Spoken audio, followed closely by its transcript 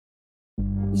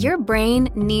Your brain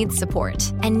needs support,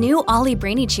 and new Ollie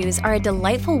Brainy Chews are a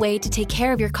delightful way to take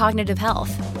care of your cognitive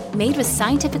health. Made with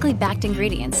scientifically backed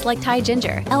ingredients like Thai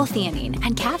ginger, L-theanine,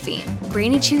 and caffeine,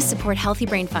 Brainy Chews support healthy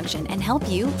brain function and help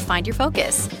you find your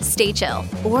focus, stay chill,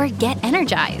 or get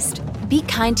energized. Be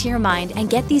kind to your mind and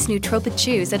get these nootropic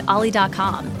chews at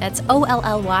ollie.com. That's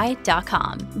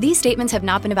OLLY.com. These statements have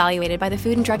not been evaluated by the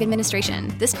Food and Drug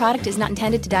Administration. This product is not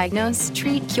intended to diagnose,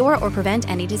 treat, cure, or prevent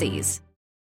any disease.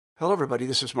 Hello, everybody.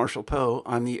 This is Marshall Poe.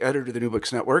 I'm the editor of the New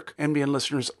Books Network. NBN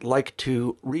listeners like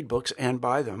to read books and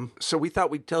buy them. So we thought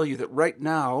we'd tell you that right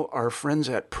now, our friends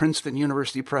at Princeton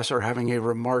University Press are having a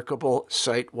remarkable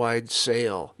site-wide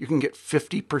sale. You can get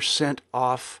 50%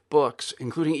 off books,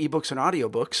 including ebooks and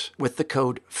audiobooks, with the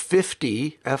code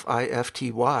 50,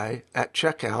 F-I-F-T-Y, at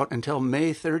checkout until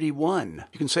May 31.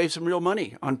 You can save some real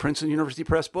money on Princeton University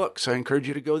Press books. I encourage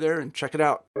you to go there and check it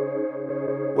out.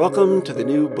 Welcome to the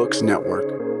New Books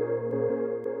Network.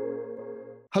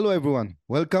 Hello everyone,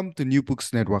 welcome to New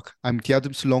Books Network. I'm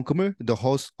Kiadim Sulonkamer, the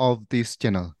host of this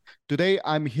channel. Today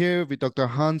I'm here with Dr.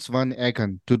 Hans van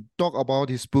Eyghen to talk about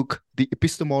his book, The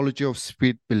Epistemology of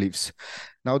Spirit Beliefs.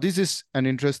 Now this is an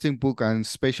interesting book and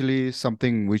especially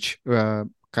something which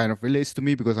kind of relates to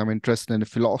me because I'm interested in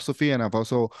philosophy, and I've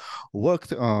also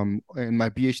worked in my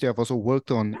PhD. I've also worked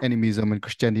on animism and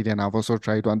Christianity, and I've also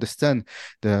tried to understand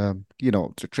the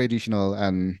traditional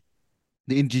and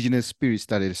the indigenous spirits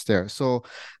that is there. So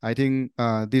I think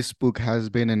this book has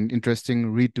been an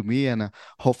interesting read to me, and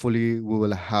hopefully we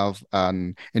will have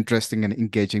an interesting and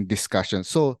engaging discussion.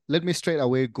 So let me straight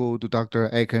away go to Dr.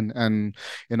 Eyghen and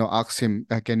ask him,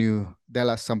 can you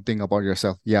tell us something about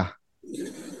yourself? Yeah,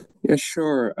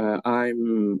 sure.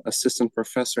 I'm assistant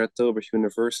professor at Tilburg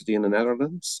University in the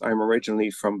Netherlands. I'm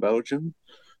originally from Belgium,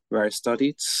 where I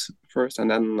studied first, and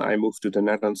then I moved to the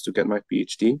Netherlands to get my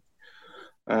PhD.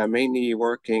 Mainly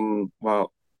working,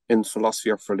 in philosophy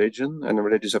of religion and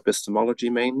religious epistemology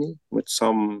mainly, with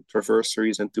some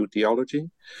traversaries into theology.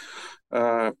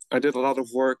 I did a lot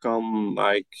of work on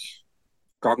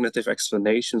cognitive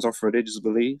explanations of religious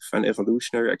belief and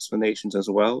evolutionary explanations as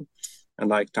well,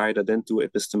 and tied it into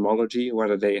epistemology,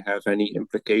 whether they have any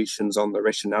implications on the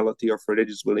rationality of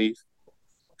religious belief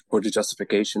or the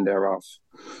justification thereof.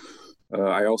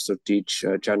 I also teach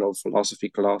general philosophy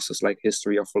classes like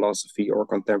history of philosophy or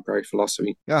contemporary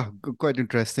philosophy. Yeah, quite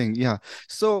interesting. Yeah.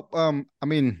 So,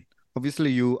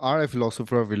 obviously you are a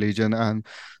philosopher of religion, and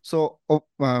so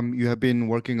you have been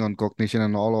working on cognition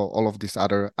and all of these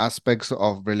other aspects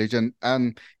of religion,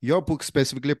 and your book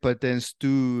specifically pertains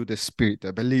to the spirit,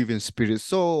 I believe in spirit.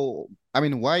 So,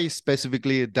 why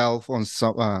specifically delve on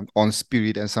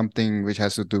spirit and something which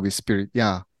has to do with spirit?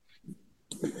 Yeah.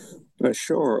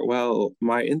 Sure. Well,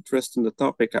 my interest in the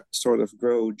topic sort of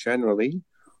grew generally.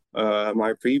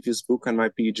 My previous book and my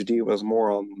PhD was more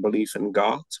on belief in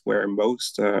God, where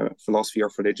most philosophy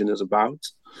of religion is about.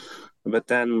 But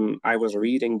then I was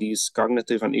reading these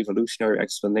cognitive and evolutionary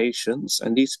explanations,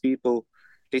 and these people,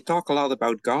 they talk a lot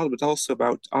about God, but also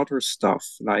about other stuff.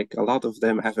 Like a lot of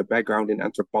them have a background in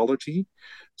anthropology.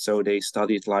 So they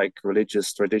studied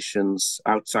religious traditions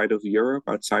outside of Europe,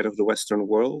 outside of the Western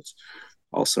world,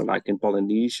 also in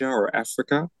Polynesia or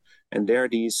Africa. And there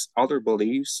these other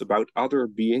beliefs about other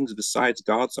beings besides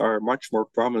gods are much more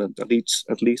prominent, at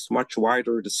least much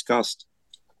wider discussed.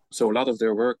 So a lot of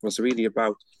their work was really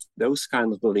about those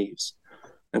kind of beliefs.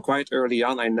 And quite early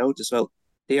on, I noticed,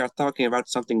 they are talking about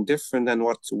something different than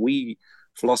what we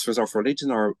philosophers of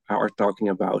religion are talking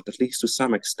about, at least to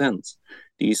some extent.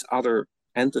 These other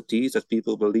entities that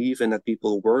people believe in, that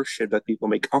people worship, that people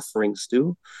make offerings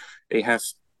to, they have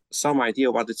some idea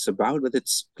what it's about, but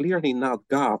it's clearly not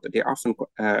God. They're often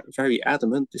very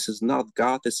adamant, this is not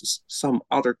God, this is some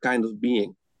other kind of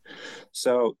being.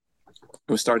 So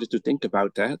we started to think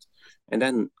about that. And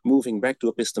then moving back to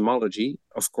epistemology,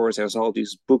 of course, there's all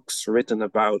these books written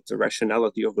about the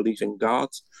rationality of believing God,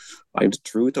 the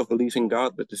truth of believing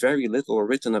God, but very little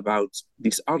written about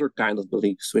these other kind of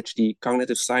beliefs, which the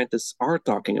cognitive scientists are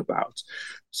talking about.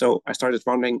 So I started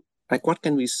wondering, what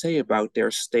can we say about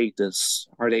their status?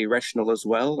 Are they rational as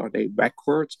well? Are they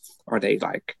backward? Are they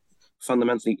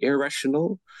fundamentally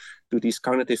irrational? Do these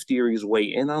cognitive theories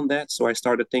weigh in on that? So I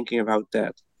started thinking about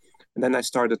that. And then I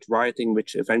started writing,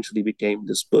 which eventually became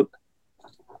this book.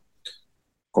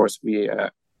 Of course,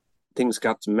 things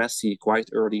got messy quite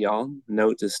early on.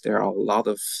 Notice there are a lot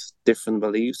of different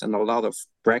beliefs and a lot of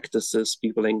practices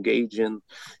people engage in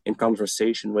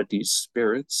conversation with these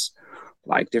spirits.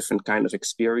 Different kind of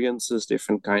experiences,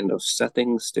 different kind of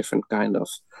settings, different kind of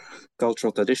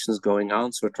cultural traditions going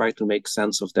on. So I try to make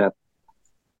sense of that.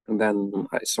 And then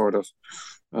I sort of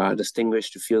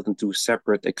distinguished the field into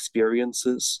separate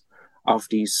experiences of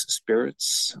these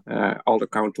spirits all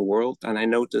around the world. And I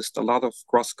noticed a lot of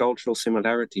cross-cultural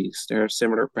similarities. There are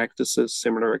similar practices,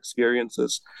 similar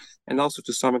experiences, and also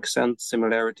to some extent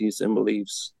similarities in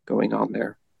beliefs going on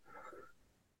there.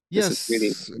 This has really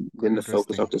Yes, quite been the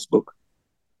focus interesting. of this book.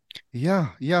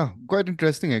 Yeah, quite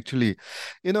interesting actually.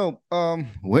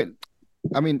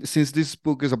 Since this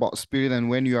book is about spirit, and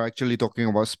when you're actually talking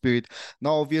about spirit,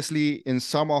 now obviously in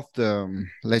some of the,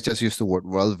 let's just use the word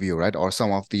worldview, right? Or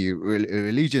some of the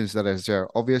religions that is there,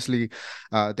 obviously,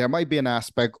 there might be an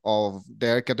aspect of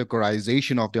their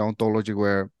categorization of the ontology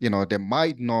where, they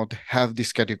might not have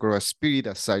this category of spirit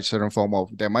as such, certain form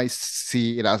of, they might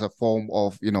see it as a form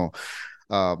of,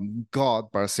 God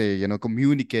per se,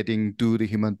 communicating to the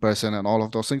human person and all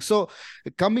of those things. So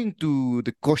coming to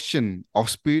the question of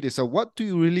spirit is, what do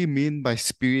you really mean by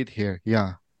spirit here?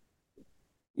 Yeah.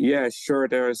 Yeah, sure.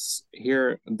 There's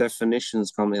here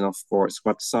definitions come in, of course.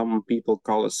 What some people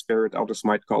call a spirit, others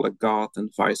might call a god,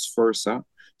 and vice versa.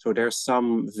 So there's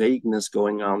some vagueness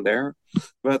going on there.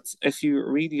 But if you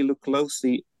really look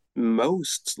closely,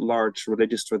 most large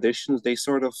religious traditions, they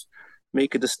sort of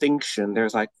make a distinction.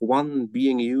 There's like one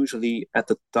being usually at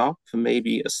the top,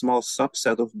 maybe a small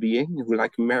subset of being who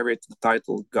like merit the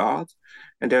title God.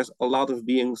 And there's a lot of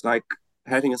beings like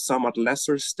having a somewhat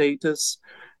lesser status,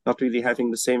 not really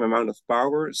having the same amount of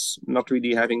powers, not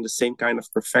really having the same kind of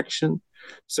perfection.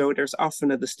 So there's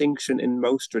often a distinction in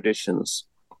most traditions.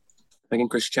 Like in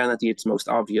Christianity, it's most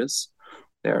obvious.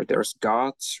 There's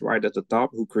God right at the top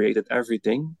who created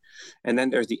everything. And then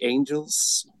there's the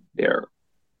angels. They're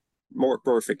more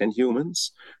perfect than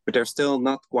humans, but they're still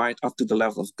not quite up to the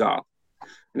level of God.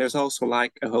 And there's also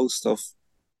like a host of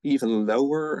even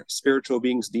lower spiritual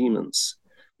beings, demons.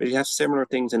 But you have similar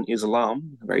things in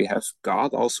Islam, where you have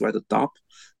God also at the top,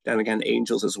 then again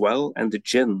angels as well, and the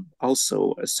jinn,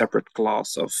 also a separate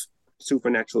class of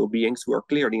supernatural beings who are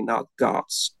clearly not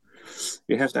gods.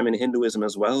 You have them in Hinduism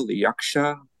as well, the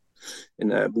yaksha, in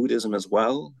Buddhism as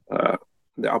well,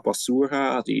 the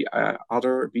apasura, the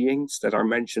other beings that are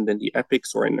mentioned in the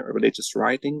epics or in religious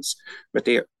writings, but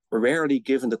they are rarely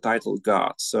given the title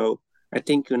God. So I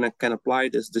think you can apply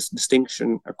this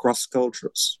distinction across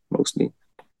cultures mostly.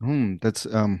 That's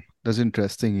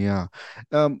interesting. Yeah.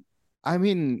 Um, I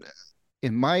mean,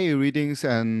 in my readings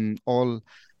and all,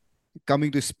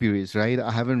 coming to spirits, right?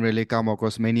 I haven't really come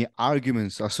across many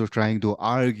arguments also trying to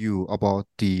argue about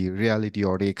the reality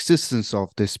or the existence of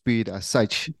the spirit as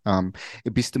such,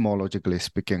 epistemologically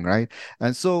speaking, right?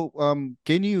 And so,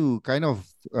 can you kind of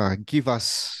give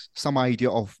us some idea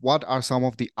of what are some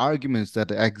of the arguments that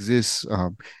exist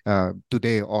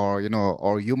today, or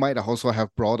or you might also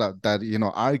have brought up that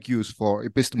argues for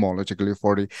epistemologically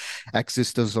for the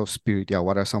existence of spirit? Yeah,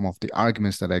 what are some of the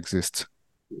arguments that exist?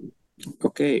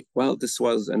 Okay, well, this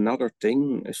was another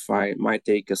thing. If I might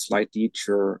take a slight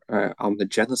detour on the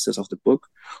genesis of the book,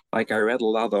 like I read a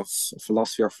lot of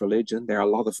philosophy of religion. There are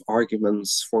a lot of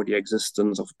arguments for the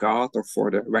existence of God or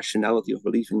for the rationality of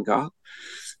belief in God.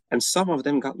 And some of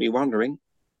them got me wondering,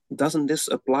 doesn't this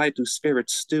apply to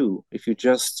spirits too, if you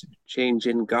just change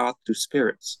in God to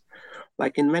spirits?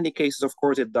 Like in many cases, of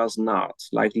course, it does not.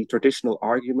 Like the traditional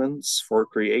arguments for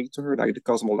creator, like the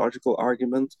cosmological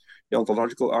argument, the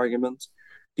ontological argument,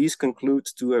 these conclude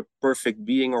to a perfect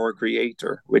being or a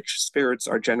creator, which spirits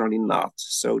are generally not.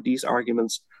 So these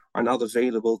arguments are not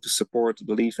available to support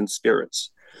belief in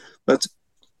spirits. But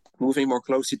moving more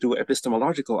closely to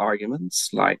epistemological arguments,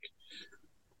 like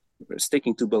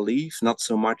sticking to belief, not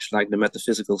so much like the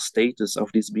metaphysical status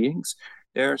of these beings,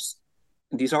 there's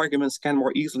these arguments can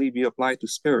more easily be applied to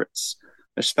spirits.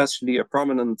 Especially a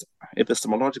prominent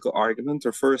epistemological argument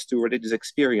refers to religious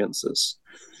experiences.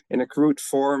 In a crude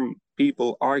form,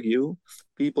 people argue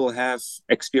people have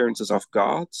experiences of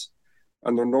God.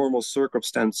 Under normal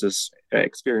circumstances,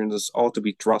 experiences ought to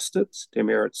be trusted. They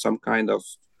merit some kind of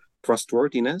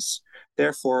trustworthiness.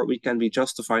 Therefore, we can be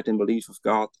justified in belief of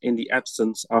God in the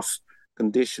absence of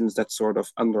conditions that sort of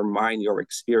undermine your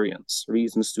experience,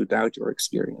 reasons to doubt your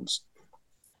experience.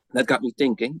 That got me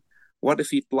thinking, what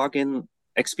if we plug in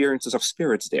experiences of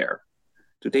spirits there?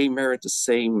 Do they merit the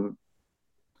same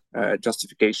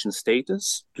justification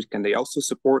status? Can they also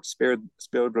support spirit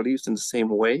beliefs in the same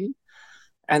way?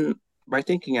 And by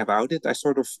thinking about it, I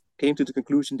sort of came to the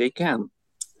conclusion they can.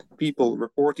 People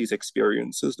report these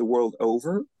experiences the world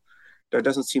over. There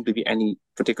doesn't seem to be any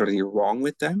particularly wrong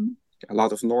with them. A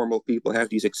lot of normal people have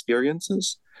these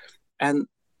experiences. And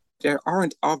there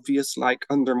aren't obvious like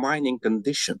undermining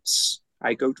conditions.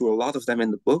 I go to a lot of them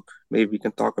in the book. Maybe we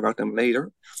can talk about them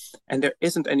later. And there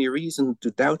isn't any reason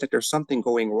to doubt that there's something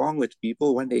going wrong with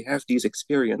people when they have these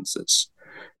experiences.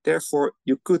 Therefore,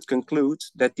 you could conclude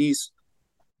that these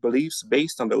beliefs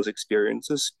based on those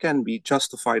experiences can be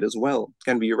justified as well,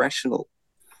 can be rational,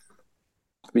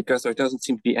 because there doesn't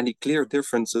seem to be any clear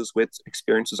differences with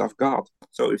experiences of God.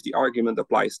 So if the argument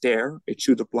applies there, it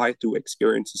should apply to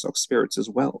experiences of spirits as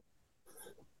well.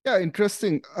 Yeah,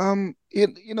 interesting. When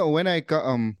I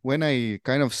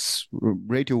kind of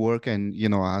read your work, and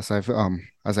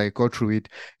as I go through it,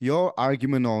 your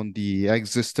argument on the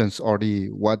existence, or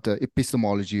the what the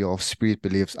epistemology of spirit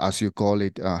beliefs, as you call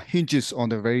it, hinges on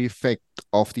the very fact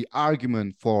of the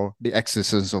argument for the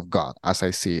existence of God, as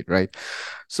I see it, right?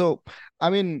 So,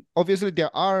 I mean, obviously there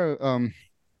are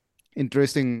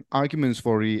interesting arguments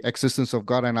for the existence of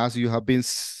God. And as you have been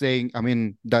saying, I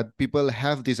mean, that people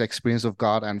have this experience of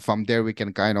God, and from there we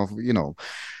can kind of,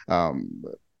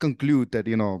 conclude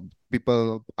that,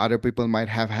 other people might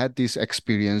have had this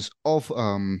experience of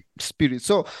spirit.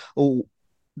 So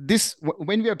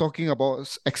when we are talking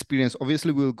about experience,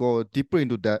 obviously we'll go deeper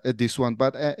into this one.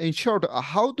 But in short,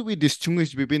 how do we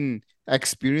distinguish between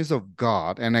experience of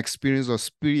God and experience of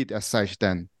spirit as such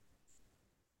then?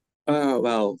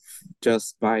 Well,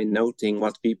 just by noting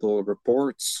what people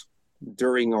report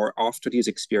during or after these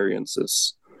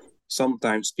experiences.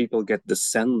 Sometimes people get the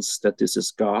sense that this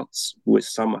is God who is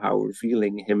somehow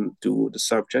revealing him to the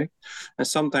subject. And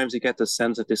sometimes you get the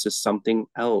sense that this is something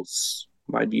else.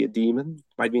 Might be a demon,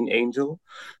 might be an angel,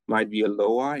 might be a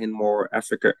Loa in more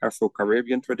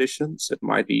Afro-Caribbean traditions. It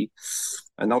might be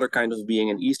another kind of being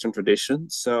in Eastern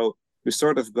traditions. So we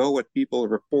sort of go what people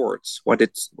report, what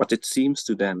it seems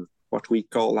to them, what we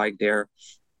call like the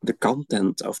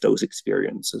content of those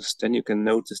experiences. Then you can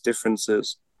notice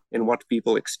differences in what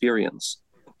people experience.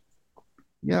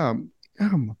 Yeah.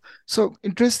 So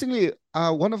interestingly,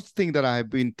 one of the things that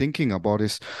I've been thinking about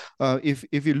is,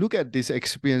 if you look at this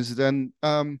experience, then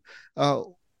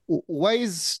why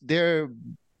is there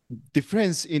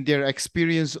difference in their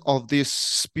experience of this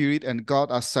spirit and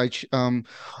God as such?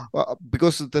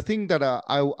 Because the thing that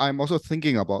I'm also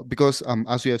thinking about, because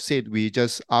as you have said, we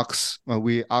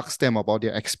ask them about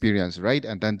their experience, right?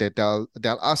 And then they tell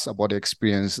us about the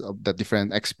experience of the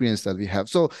different experience that we have.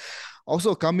 So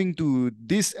also coming to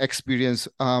this experience,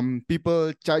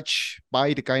 people judge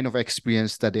by the kind of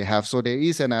experience that they have. So there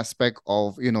is an aspect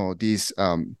of this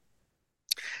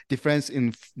difference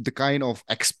in the kind of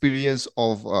experience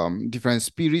of different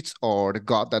spirits or the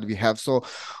God that we have. So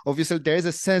obviously there is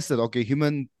a sense that, okay,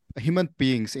 human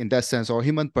beings in that sense, or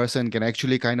human person, can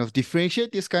actually kind of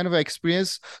differentiate this kind of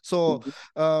experience. So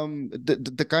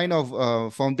the kind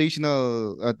of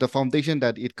foundational the foundation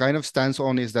that it kind of stands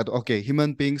on is that, okay,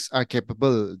 human beings are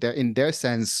capable, they're in their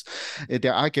sense, they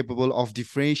are capable of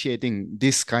differentiating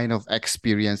this kind of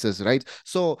experiences, right?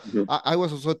 So I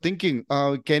was also thinking,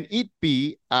 can it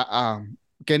be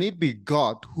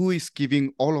God who is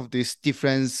giving all of these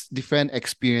different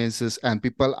experiences, and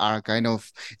people are kind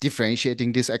of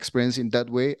differentiating this experience in that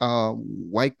way?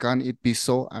 Why can't it be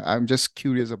so? I'm just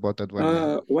curious about that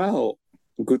one. Well,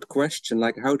 good question.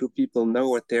 Like, how do people know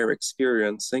what they're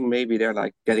experiencing? Maybe they're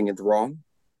like getting it wrong.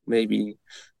 Maybe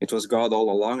it was God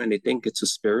all along and they think it's a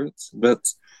spirit.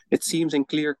 But it seems in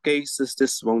clear cases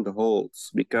this won't hold,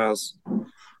 because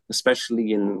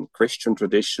especially in Christian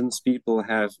traditions, people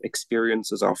have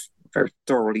experiences of very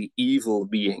thoroughly evil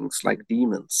beings like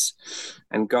demons.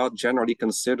 And God generally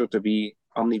considered to be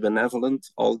omnibenevolent,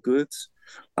 all good.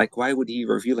 Like, why would he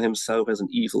reveal himself as an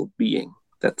evil being?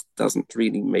 That doesn't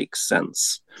really make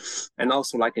sense. And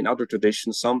also, like in other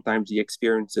traditions, sometimes the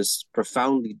experience is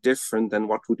profoundly different than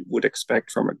what we would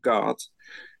expect from a God,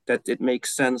 that it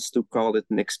makes sense to call it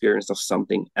an experience of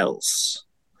something else.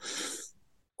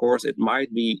 Of course, it might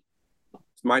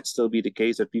still be the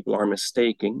case that people are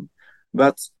mistaking,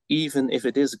 but even if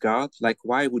it is God, like,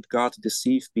 why would God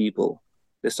deceive people?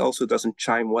 This also doesn't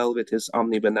chime well with his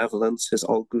omnibenevolence, his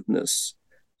all goodness.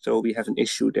 So we have an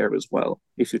issue there as well,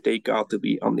 if you take God to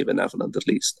be omnibenevolent, at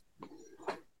least.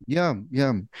 Yeah,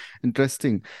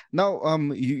 interesting. Now,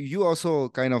 you also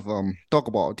kind of talk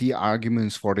about the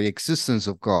arguments for the existence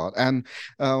of God, and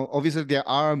obviously there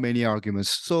are many arguments.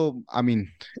 So, I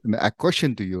mean, a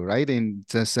question to you, right? In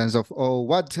the sense of,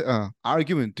 what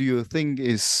argument do you think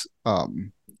is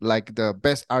like the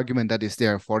best argument that is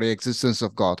there for the existence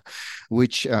of God,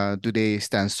 which today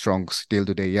stands strong still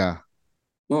today? Yeah.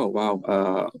 Oh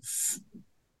wow.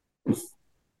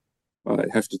 I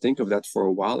have to think of that for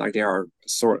a while. Like, there are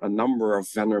a number of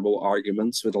venerable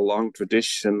arguments with a long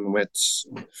tradition, with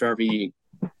very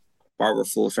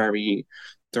powerful, very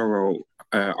thorough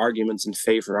arguments in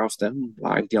favor of them,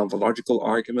 like the ontological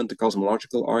argument, the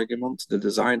cosmological argument, the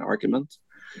design argument.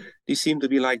 These seem to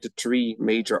be like the three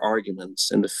major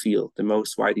arguments in the field, the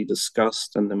most widely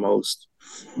discussed and the most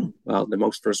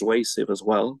persuasive as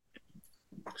well.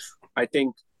 I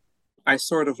think I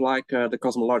sort of like the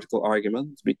cosmological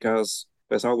argument because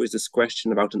there's always this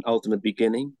question about an ultimate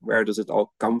beginning. Where does it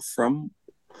all come from?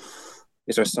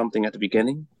 Is there something at the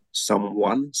beginning?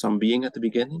 Some being at the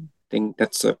beginning? I think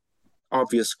that's a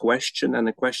obvious question, and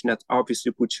a question that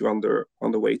obviously puts you on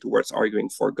the way towards arguing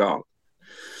for God.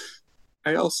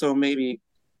 I also, maybe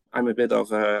I'm a bit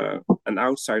of an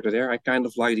outsider there. I kind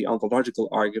of like the ontological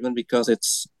argument because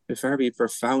it's very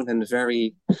profound and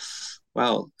very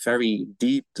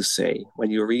deep to say.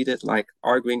 When you read it, like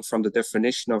arguing from the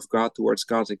definition of God towards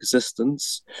God's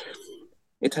existence,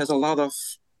 it has a lot of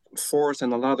force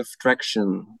and a lot of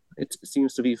traction. It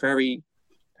seems to be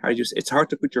it's hard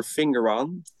to put your finger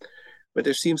on, but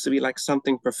there seems to be like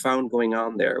something profound going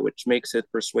on there, which makes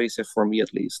it persuasive for me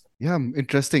at least. Yeah,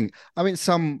 interesting. I mean,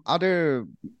 some other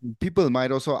people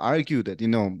might also argue that,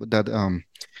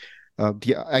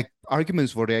 the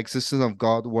arguments for the existence of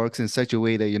God works in such a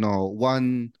way that,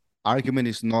 one argument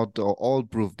is not all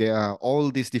proof. There are all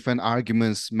these different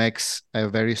arguments makes a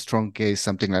very strong case,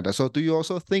 something like that. So do you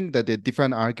also think that the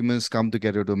different arguments come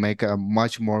together to make a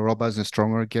much more robust and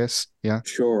stronger case? Yeah.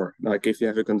 Sure. Like if you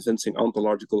have a convincing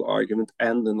ontological argument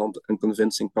and a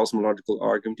convincing cosmological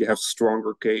argument, you have a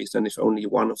stronger case than if only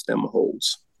one of them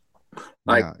holds.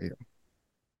 Like,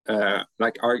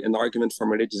 an argument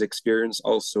from religious experience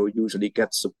also usually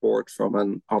gets support from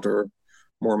another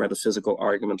more metaphysical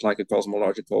argument, like a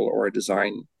cosmological or a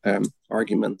design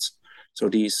argument. So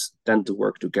these tend to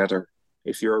work together.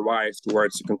 If you arrive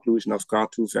towards the conclusion of God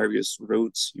through various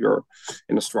routes, you're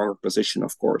in a stronger position,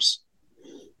 of course.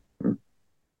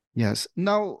 Yes.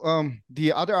 Now,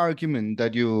 the other argument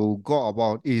that you go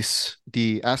about is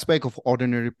the aspect of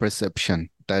ordinary perception,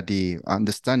 that the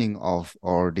understanding of,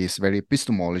 or this very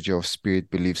epistemology of spirit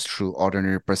beliefs through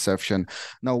ordinary perception.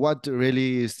 Now, what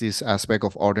really is this aspect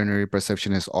of ordinary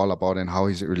perception is all about, and how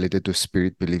is it related to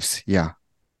spirit beliefs? Yeah.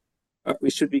 We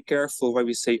should be careful when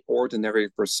we say ordinary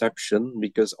perception,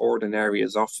 because ordinary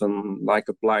is often like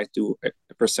applied to a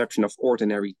perception of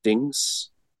ordinary things.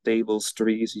 Tables,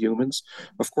 trees, humans.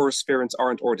 Of course, spirits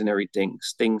aren't ordinary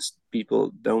things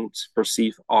people don't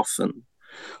perceive often.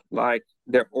 Like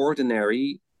they're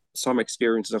ordinary. Some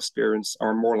experiences of spirits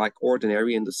are more like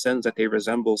ordinary in the sense that they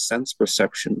resemble sense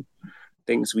perception.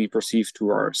 Things we perceive to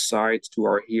our sight, to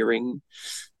our hearing,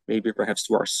 maybe perhaps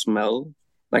to our smell.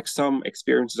 Like some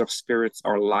experiences of spirits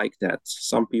are like that.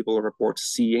 Some people report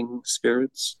seeing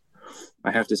spirits. I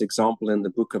have this example in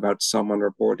the book about someone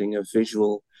reporting a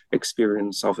visual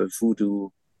experience of a voodoo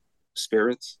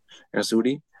spirit,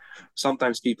 Azuri.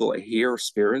 Sometimes people hear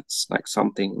spirits, like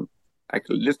something like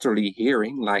literally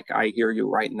hearing, like I hear you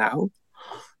right now.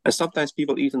 And sometimes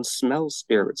people even smell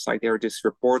spirits, like there are these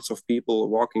reports of people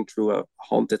walking through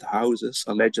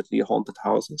allegedly haunted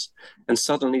houses, and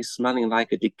suddenly smelling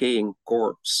like a decaying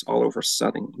corpse all over a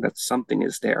sudden, that something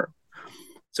is there.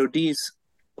 So these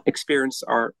experiences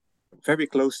are very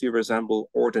closely resemble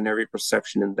ordinary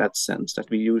perception in that sense, that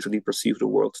we usually perceive the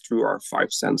world through our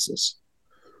five senses.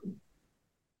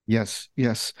 Yes.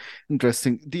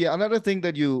 Interesting. The another thing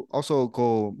that you also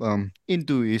go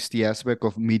into is the aspect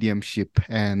of mediumship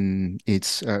and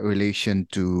its relation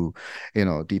to,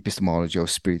 the epistemology of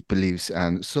spirit beliefs.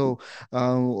 And so,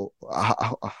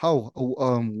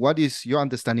 what is your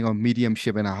understanding of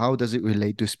mediumship, and how does it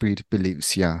relate to spirit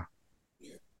beliefs? Yeah.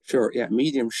 Sure. Yeah.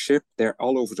 Mediumship, they're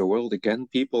all over the world again.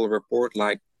 People report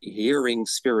like hearing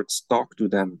spirits talk to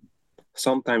them.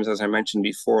 Sometimes, as I mentioned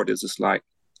before, this is like,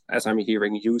 as I'm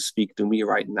hearing you speak to me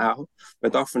right now,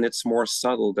 but often it's more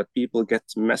subtle that people get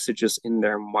messages in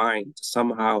their mind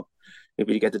somehow.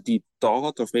 Maybe they get a deep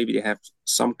thought, or maybe they have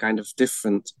some kind of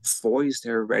different voice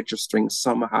they're registering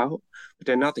somehow, but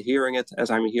they're not hearing it as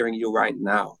I'm hearing you right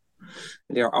now.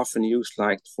 They are often used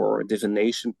like for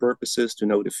divination purposes, to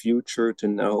know the future, to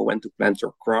know when to plant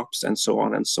your crops, and so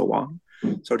on and so on.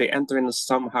 So they enter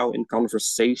somehow in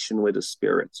conversation with a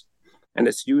spirit. And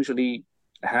it's usually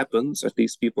happens, at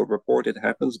least people report it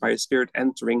happens, by a spirit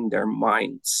entering their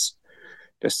minds.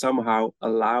 They're somehow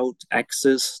allowed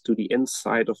access to the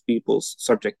inside of people's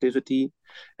subjectivity,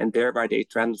 and thereby they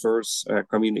transverse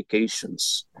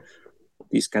communications.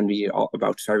 These can be all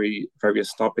about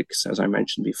various topics, as I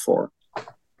mentioned before.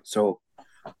 So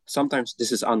sometimes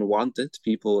this is unwanted.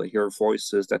 People hear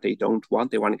voices that they don't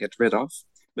want, they want to get rid of.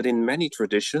 But in many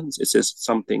traditions, it is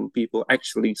something people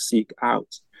actually seek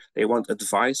out. They want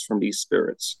advice from these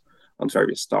spirits on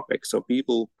various topics. So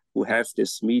people who have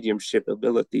this mediumship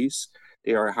abilities,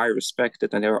 they are high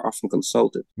respected and they are often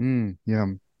consulted. Yeah,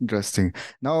 interesting.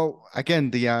 Now,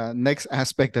 again, the next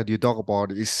aspect that you talk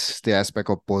about is the aspect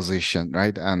of possession,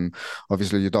 right? And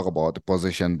obviously, you talk about the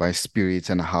possession by spirits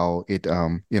and how it,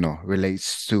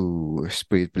 relates to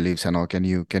spirit beliefs and all. Can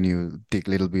you dig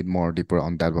a little bit more deeper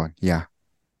on that one? Yeah.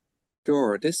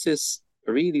 Sure, this is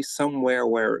really somewhere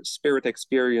where spirit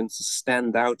experiences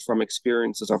stand out from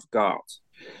experiences of God.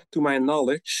 To my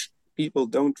knowledge, people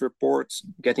don't report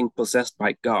getting possessed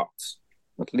by God,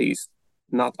 at least,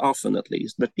 not often at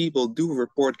least, but people do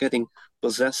report getting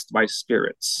possessed by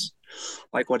spirits.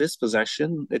 Like, what is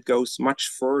possession? It goes much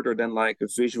further than like a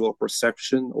visual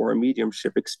perception or a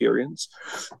mediumship experience.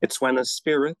 It's when a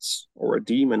spirit or a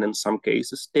demon in some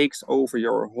cases takes over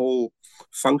your whole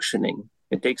functioning.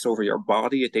 It takes over your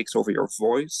body, it takes over your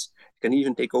voice, it can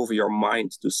even take over your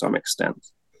mind to some extent.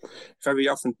 Very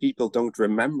often people don't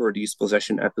remember these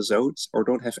possession episodes or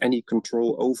don't have any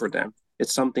control over them.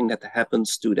 It's something that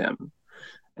happens to them,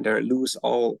 and they lose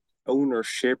all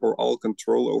ownership or all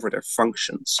control over their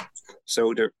functions.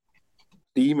 So the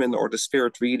demon or the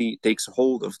spirit really takes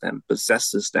hold of them,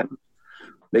 possesses them,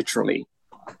 literally.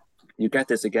 You get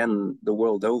this again the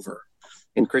world over.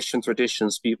 In Christian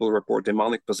traditions, people report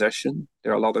demonic possession.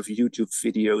 There are a lot of YouTube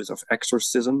videos of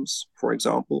exorcisms, for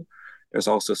example. There's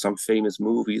also some famous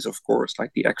movies, of course,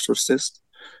 like The Exorcist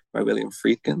by William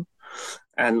Friedkin.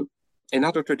 And in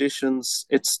other traditions,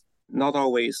 it's not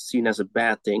always seen as a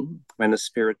bad thing when a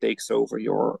spirit takes over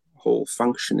your whole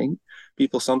functioning.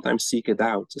 People sometimes seek it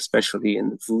out, especially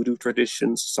in voodoo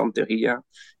traditions, Santeria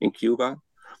in Cuba,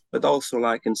 but also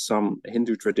like in some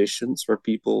Hindu traditions where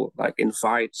people like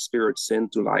invite spirits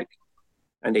into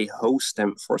and they host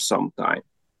them for some time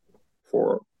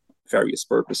for various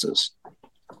purposes.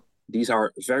 These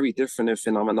are very different in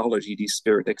phenomenology, these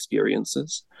spirit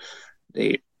experiences.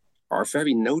 They are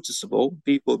very noticeable.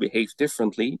 People behave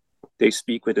differently. They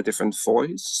speak with a different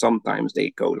voice. Sometimes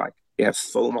they they have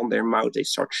foam on their mouth, they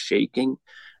start shaking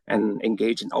and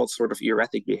engage in all sort of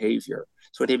erratic behavior.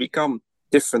 So they become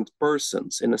different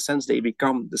persons. In a sense, they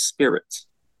become the spirit.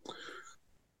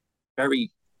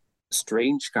 Very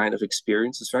strange kind of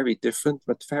experience. It's very different,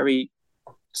 but very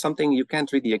something you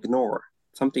can't really ignore.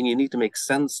 Something you need to make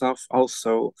sense of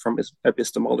also from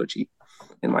epistemology,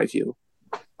 in my view.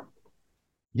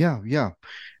 Yeah.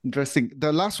 Interesting.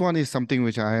 The last one is something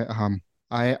which I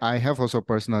have also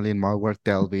personally in my work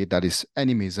dealt with, that is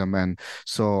animism. And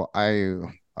so I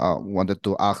wanted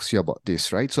to ask you about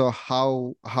this, right? So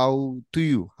how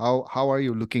are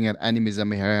you looking at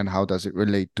animism here, and how does it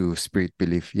relate to spirit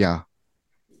belief? Yeah.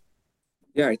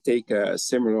 Yeah, I take a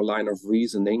similar line of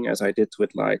reasoning as I did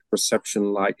with like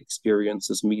perception-like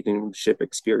experiences, mediumship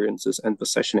experiences, and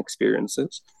possession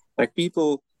experiences. Like,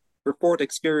 people report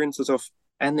experiences of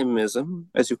animism,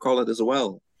 as you call it as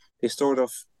well. They sort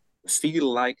of feel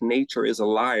like nature is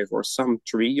alive, or some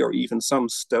tree or even some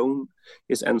stone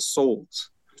is ensouled.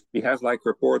 We have like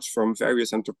reports from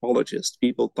various anthropologists,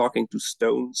 people talking to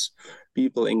stones,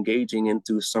 people engaging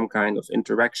into some kind of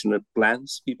interaction with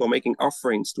plants, people making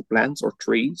offerings to plants or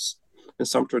trees in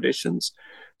some traditions.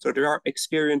 So there are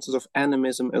experiences of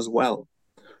animism as well.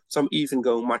 Some even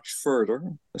go much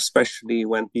further, especially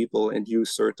when people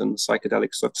induce certain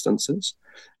psychedelic substances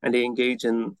and they engage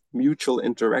in mutual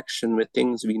interaction with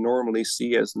things we normally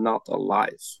see as not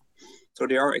alive. So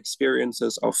there are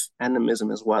experiences of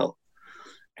animism as well.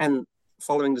 And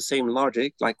following the same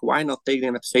logic, like, why not take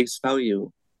them at face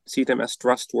value, see them as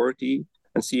trustworthy,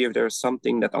 and see if there's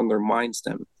something that undermines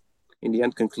them? In the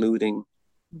end, concluding,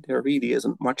 there really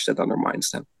isn't much that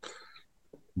undermines them.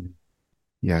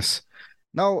 Yes.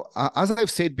 Now, as I've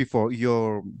said before,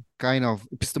 your kind of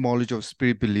epistemology of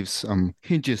spirit beliefs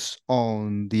hinges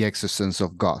on the existence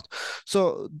of God.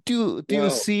 So, do you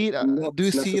see it? Not Do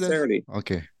you see it? necessarily.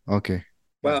 Okay.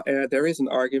 Well, there is an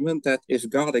argument that if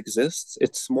God exists,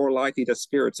 it's more likely that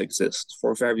spirits exist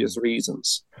for various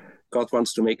reasons. God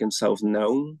wants to make himself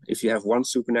known. If you have one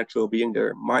supernatural being,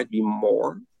 there might be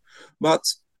more. But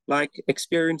like,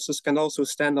 experiences can also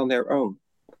stand on their own.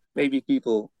 Maybe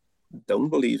people don't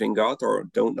believe in God or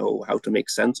don't know how to make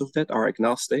sense of that, are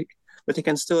agnostic, but they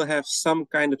can still have some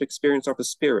kind of experience of a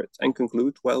spirit and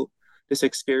conclude, well, this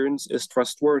experience is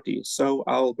trustworthy, so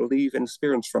I'll believe in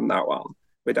spirits from now on,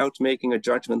 without making a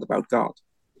judgment about God.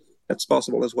 That's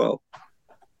possible as well.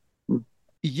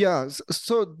 Yeah.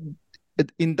 So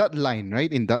in that line,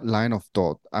 right? In that line of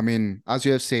thought, I mean, as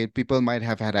you have said, people might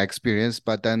have had experience,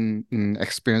 but then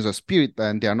experience of spirit,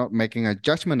 and they are not making a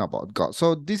judgment about God.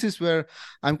 So this is where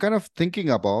I'm kind of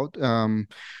thinking about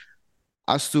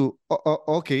as to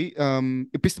okay,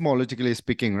 epistemologically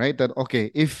speaking, right? That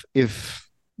okay, if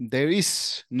there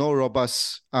is no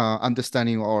robust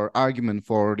understanding or argument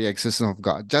for the existence of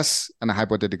God, just an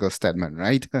hypothetical statement,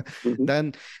 right? Mhm.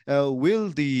 Then will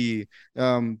the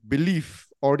belief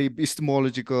or the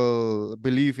epistemological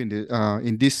belief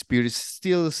in this spirit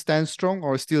still stand strong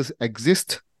or still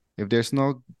exist if there's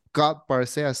no God per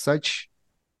se as such,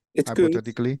 It could.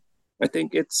 hypothetically? I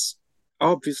think it's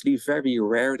obviously very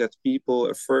rare that people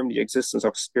affirm the existence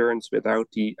of spirits without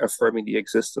affirming the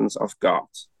existence of God.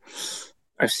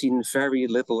 I've seen very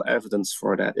little evidence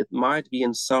for that. It might be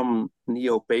in some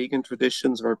neo-pagan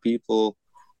traditions where people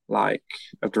like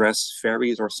address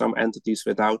fairies or some entities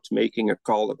without making a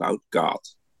call about God.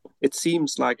 It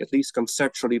seems like at least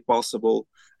conceptually possible,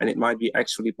 and it might be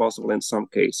actually possible in some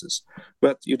cases.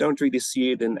 But you don't really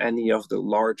see it in any of the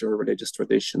larger religious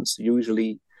traditions.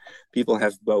 Usually people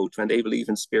have both. When they believe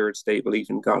in spirits, they believe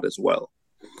in God as well.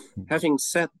 Having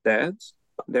said that,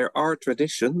 there are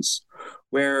traditions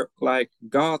where like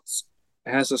God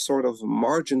has a sort of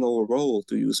marginal role,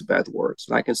 to use bad words.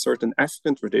 Like in certain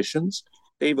African traditions,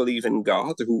 they believe in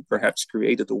God who perhaps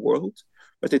created the world,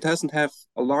 but it doesn't have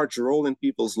a large role in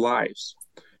people's lives.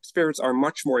 Spirits are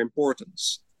much more important.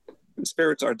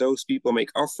 Spirits are those people make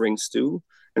offerings to,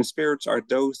 and spirits are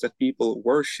those that people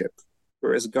worship.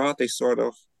 Whereas God, they sort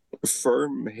of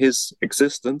affirm his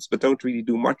existence, but don't really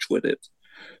do much with it.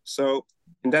 So,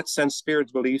 in that sense,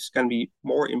 spirit beliefs can be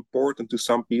more important to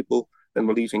some people than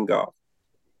believing God.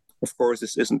 Of course,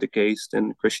 this isn't the case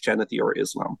in Christianity or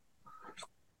Islam.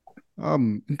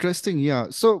 Interesting. Yeah.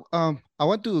 So, I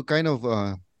want to kind of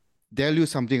tell you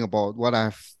something about what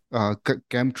I've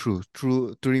came through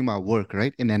during my work,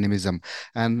 right, in animism,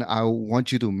 and I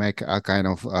want you to make a kind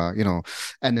of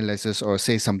analysis or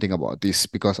say something about this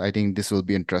because I think this will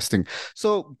be interesting.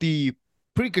 So, the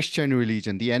pre-Christian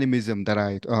religion, the animism that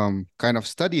I kind of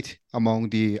studied among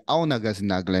the Aonagas in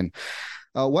Nagaland.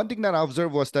 One thing that I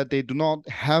observed was that they do not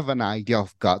have an idea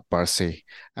of God per se.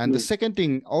 And the Mm. second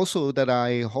thing also that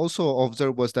I also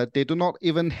observed was that they do not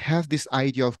even have this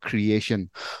idea of creation.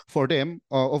 For them,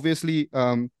 obviously,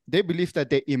 they believe that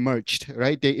they emerged,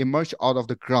 right? They emerged out of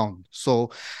the ground.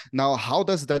 So now how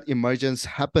does that emergence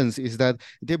happens is that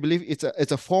they believe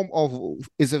it's a form of,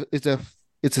 it's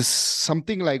a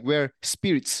something like where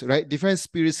spirits, right? Different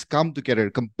spirits come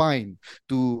together, combine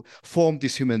to form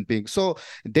this human being. So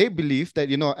they believe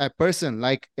that a person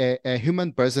like a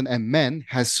human person, a man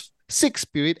has six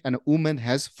spirit and a woman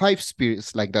has five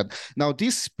spirits, like that. Now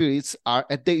these spirits are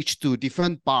attached to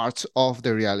different parts of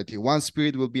the reality. One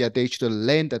spirit will be attached to the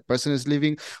land that person is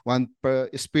living. One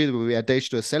spirit will be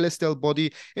attached to a celestial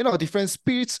body. Different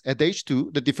spirits attached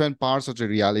to the different parts of the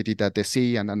reality that they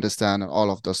see and understand, and all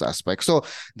of those aspects. So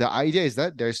the idea is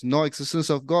that there's no existence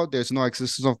of God, there's no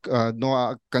existence of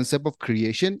no concept of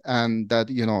creation, and that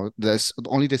there's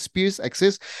only the spirits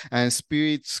exist, and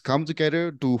spirits come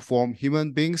together to form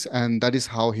human beings, and that is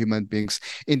how human beings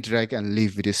interact and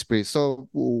live with the spirit. So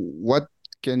what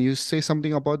can you say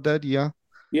something about that? Yeah.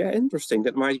 Yeah, interesting.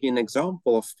 That might be an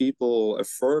example of people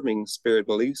affirming spirit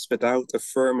beliefs without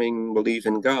affirming belief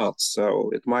in God.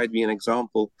 So it might be an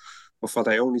example of what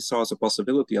I only saw as a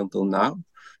possibility until now.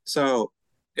 So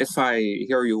if I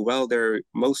hear you well, they're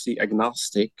mostly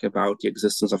agnostic about the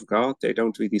existence of God. They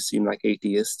don't really seem like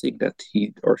atheistic that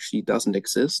he or she doesn't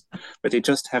exist, but they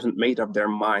just haven't made up their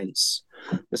minds.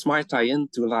 This might tie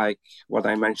into like what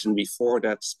I mentioned before,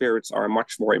 that spirits are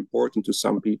much more important to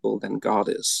some people than God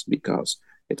is, because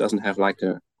it doesn't have like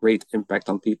a great impact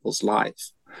on people's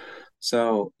lives.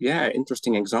 So yeah,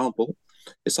 interesting example.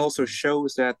 This also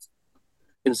shows that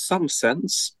in some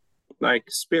sense, like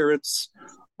spirits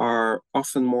are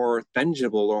often more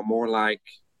tangible or more like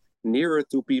nearer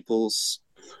to people's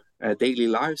daily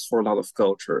lives for a lot of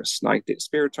cultures. Like the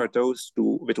spirits are those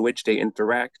with which they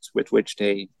interact, with which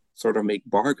they sort of make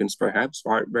bargains, perhaps,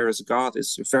 whereas God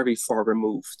is very far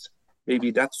removed. Maybe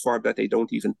that far that they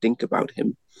don't even think about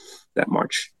him that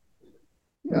much.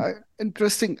 Yeah,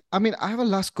 interesting. I mean, I have a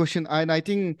last question, and I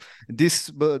think this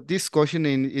question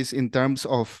is in terms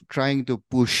of trying to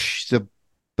push the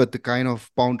kind of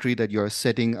boundary that you're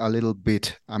setting a little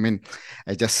bit. I mean,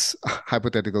 I just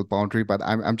hypothetical boundary, but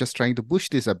I'm just trying to push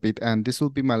this a bit, and this will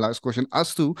be my last question.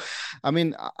 I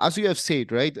mean, as you have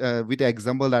said, right, with the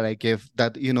example that I gave,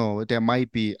 that there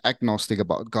might be agnostic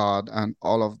about God and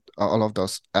all of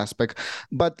those aspects,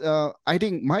 but I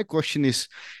think my question is,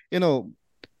 you know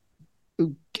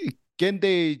can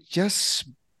they just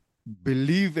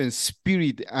believe in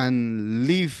spirit and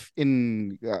live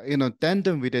in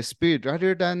tandem with the spirit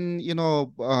rather than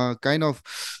kind of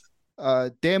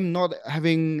them not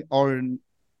having or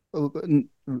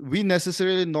we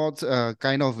necessarily not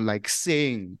kind of like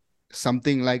saying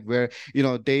something like where,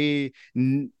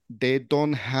 they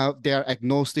don't have, they are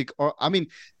agnostic, or I mean,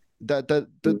 the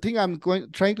thing I'm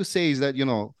trying to say is that,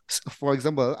 for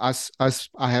example, as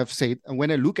I have said,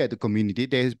 when I look at the community,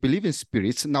 they believe in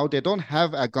spirits. Now they don't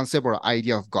have a concept or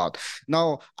idea of God.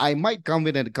 Now I might come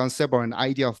with a concept or an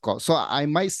idea of God. So I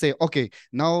might say, okay,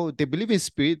 now they believe in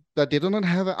spirit, but they do not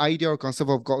have an idea or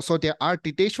concept of God. So they are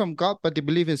detached from God, but they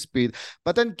believe in spirit.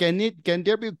 But then can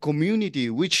there be a community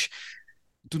which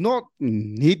do not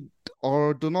need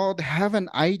or do not have an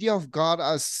idea of God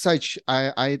as such?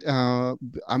 I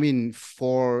mean,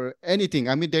 for anything.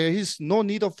 I mean, there is no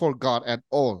need for God at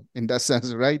all in that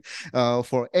sense, right?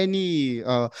 For any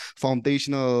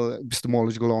foundational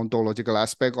epistemological, ontological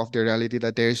aspect of the reality,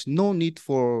 that there is no need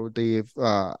for the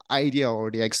idea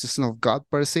or the existence of God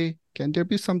per se. Can there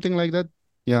be something like that?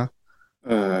 Yeah.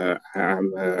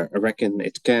 I reckon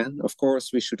it can. Of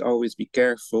course, we should always be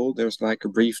careful. There's like a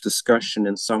brief discussion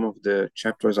in some of the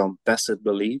chapters on tacit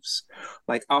beliefs.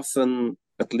 Like often,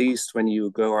 at least when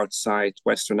you go outside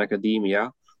Western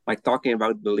academia, like talking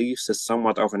about beliefs is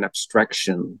somewhat of an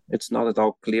abstraction. It's not at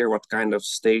all clear what kind of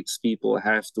states people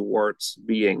have towards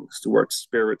beings, towards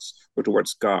spirits, or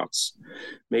towards gods.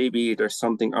 Maybe there's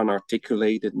something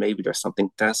unarticulated, maybe there's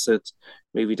something tacit,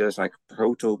 maybe there's like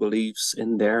proto-beliefs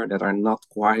in there that are not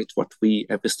quite what we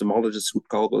epistemologists would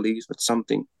call beliefs, but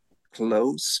something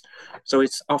close. So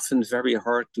it's often very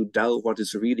hard to tell what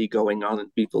is really going on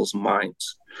in people's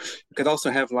minds. You could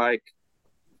also have like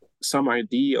some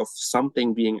idea of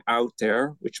something being out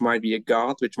there, which might be a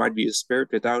god, which might be a spirit,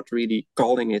 without really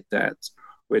calling it that,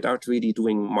 without really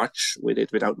doing much with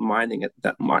it, without minding it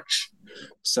that much.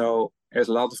 So there's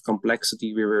a lot of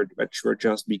complexity which we're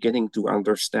just beginning to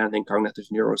understand in cognitive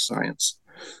neuroscience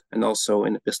and also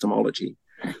in epistemology.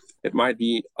 It might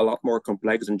be a lot more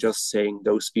complex than just saying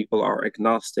those people are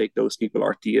agnostic, those people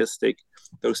are theistic,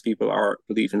 those people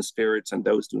believe in spirits, and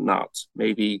those do not.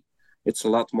 Maybe it's a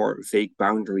lot more vague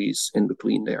boundaries in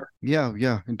between there.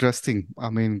 Yeah, interesting.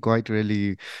 I mean, quite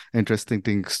really interesting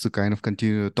things to kind of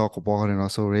continue to talk about and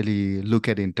also really look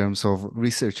at in terms of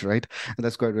research, right? And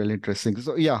that's quite really interesting.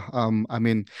 So yeah, I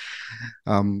mean,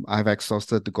 I've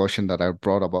exhausted the question that I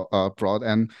brought,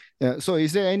 and so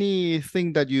is there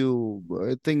anything that you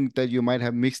think that you might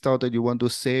have mixed out that you want to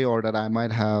say, or that I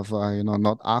might have,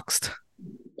 not asked?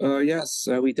 Yes,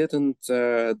 we didn't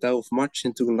delve much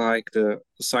into like the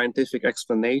scientific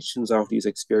explanations of these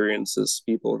experiences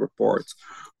people report.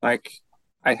 Like,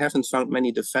 I haven't found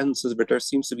many defenses, but there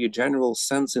seems to be a general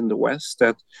sense in the West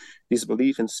that these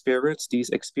belief in spirits,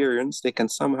 these experiences, they can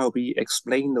somehow be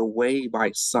explained away by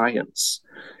science.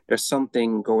 There's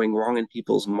something going wrong in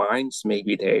people's minds.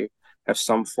 Maybe they have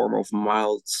some form of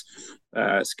mild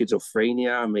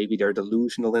schizophrenia, maybe they're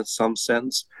delusional in some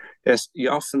sense.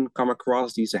 You often come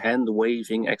across these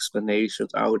hand-waving explanations.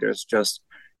 Oh, there's just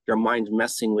your mind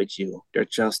messing with you.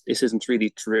 This isn't really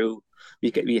true.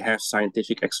 We have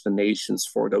scientific explanations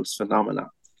for those phenomena,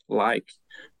 like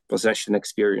possession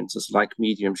experiences, like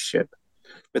mediumship.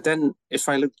 But then if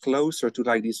I look closer to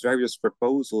like these various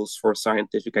proposals for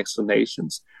scientific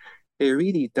explanations, they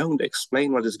really don't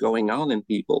explain what is going on in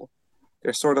people.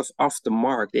 They're sort of off the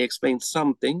mark. They explain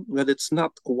something, but it's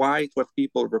not quite what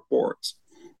people report.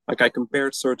 Like I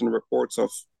compared certain reports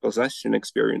of possession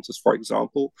experiences, for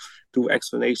example, to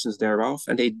explanations thereof,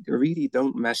 and they really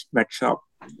don't match up.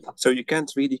 So you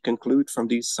can't really conclude from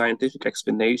these scientific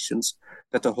explanations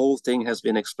that the whole thing has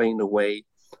been explained away,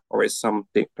 or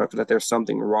that there's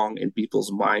something wrong in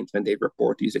people's mind when they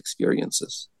report these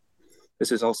experiences.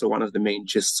 This is also one of the main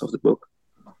gists of the book.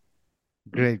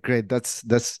 Great.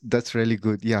 That's really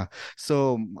good. Yeah.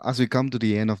 So as we come to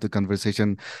the end of the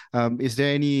conversation, is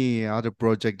there any other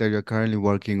project that you're currently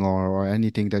working on, or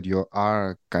anything that you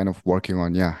are kind of working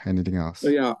on? Yeah. Anything else? So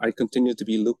yeah, I continue to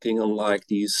be looking on like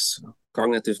these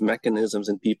cognitive mechanisms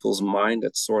in people's mind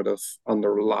that sort of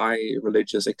underlie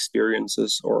religious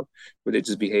experiences or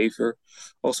religious behavior.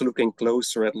 Also looking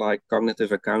closer at like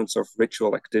cognitive accounts of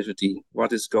ritual activity.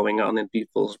 What is going on in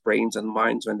people's brains and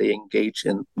minds when they engage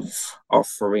in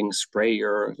offerings,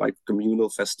 prayer, like communal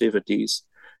festivities.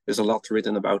 There's a lot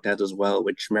written about that as well,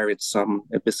 which merits some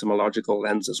epistemological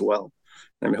lens as well.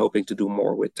 I'm hoping to do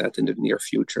more with that in the near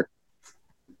future.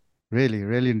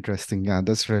 Really interesting. Yeah,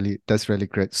 that's really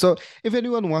great. So if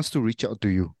anyone wants to reach out to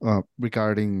you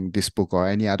regarding this book or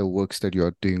any other works that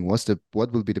you're doing, what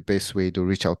will be the best way to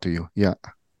reach out to you? Yeah.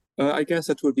 I guess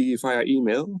that would be via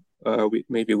email.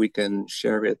 Maybe we can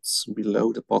share it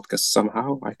below the podcast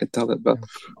somehow. I can tell it, but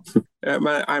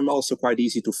I'm also quite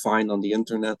easy to find on the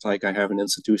internet. Like I have an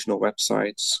institutional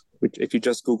website, which if you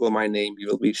just Google my name, you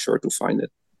will be sure to find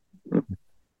it.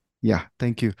 Yeah,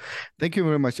 thank you. Thank you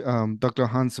very much, Dr.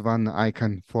 Hans van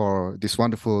Eycken, for this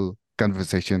wonderful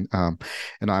conversation.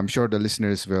 I'm sure the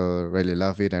listeners will really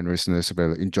love it and listeners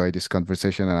will enjoy this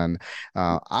conversation. And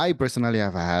I personally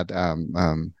have had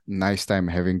nice time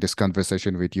having this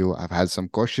conversation with you. I've had some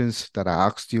questions that I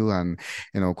asked you and,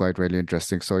 quite really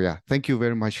interesting. So yeah, thank you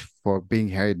very much for being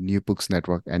here at New Books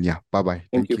Network. And yeah, bye-bye.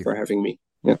 Thank you for having me.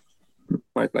 Yeah,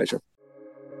 my pleasure.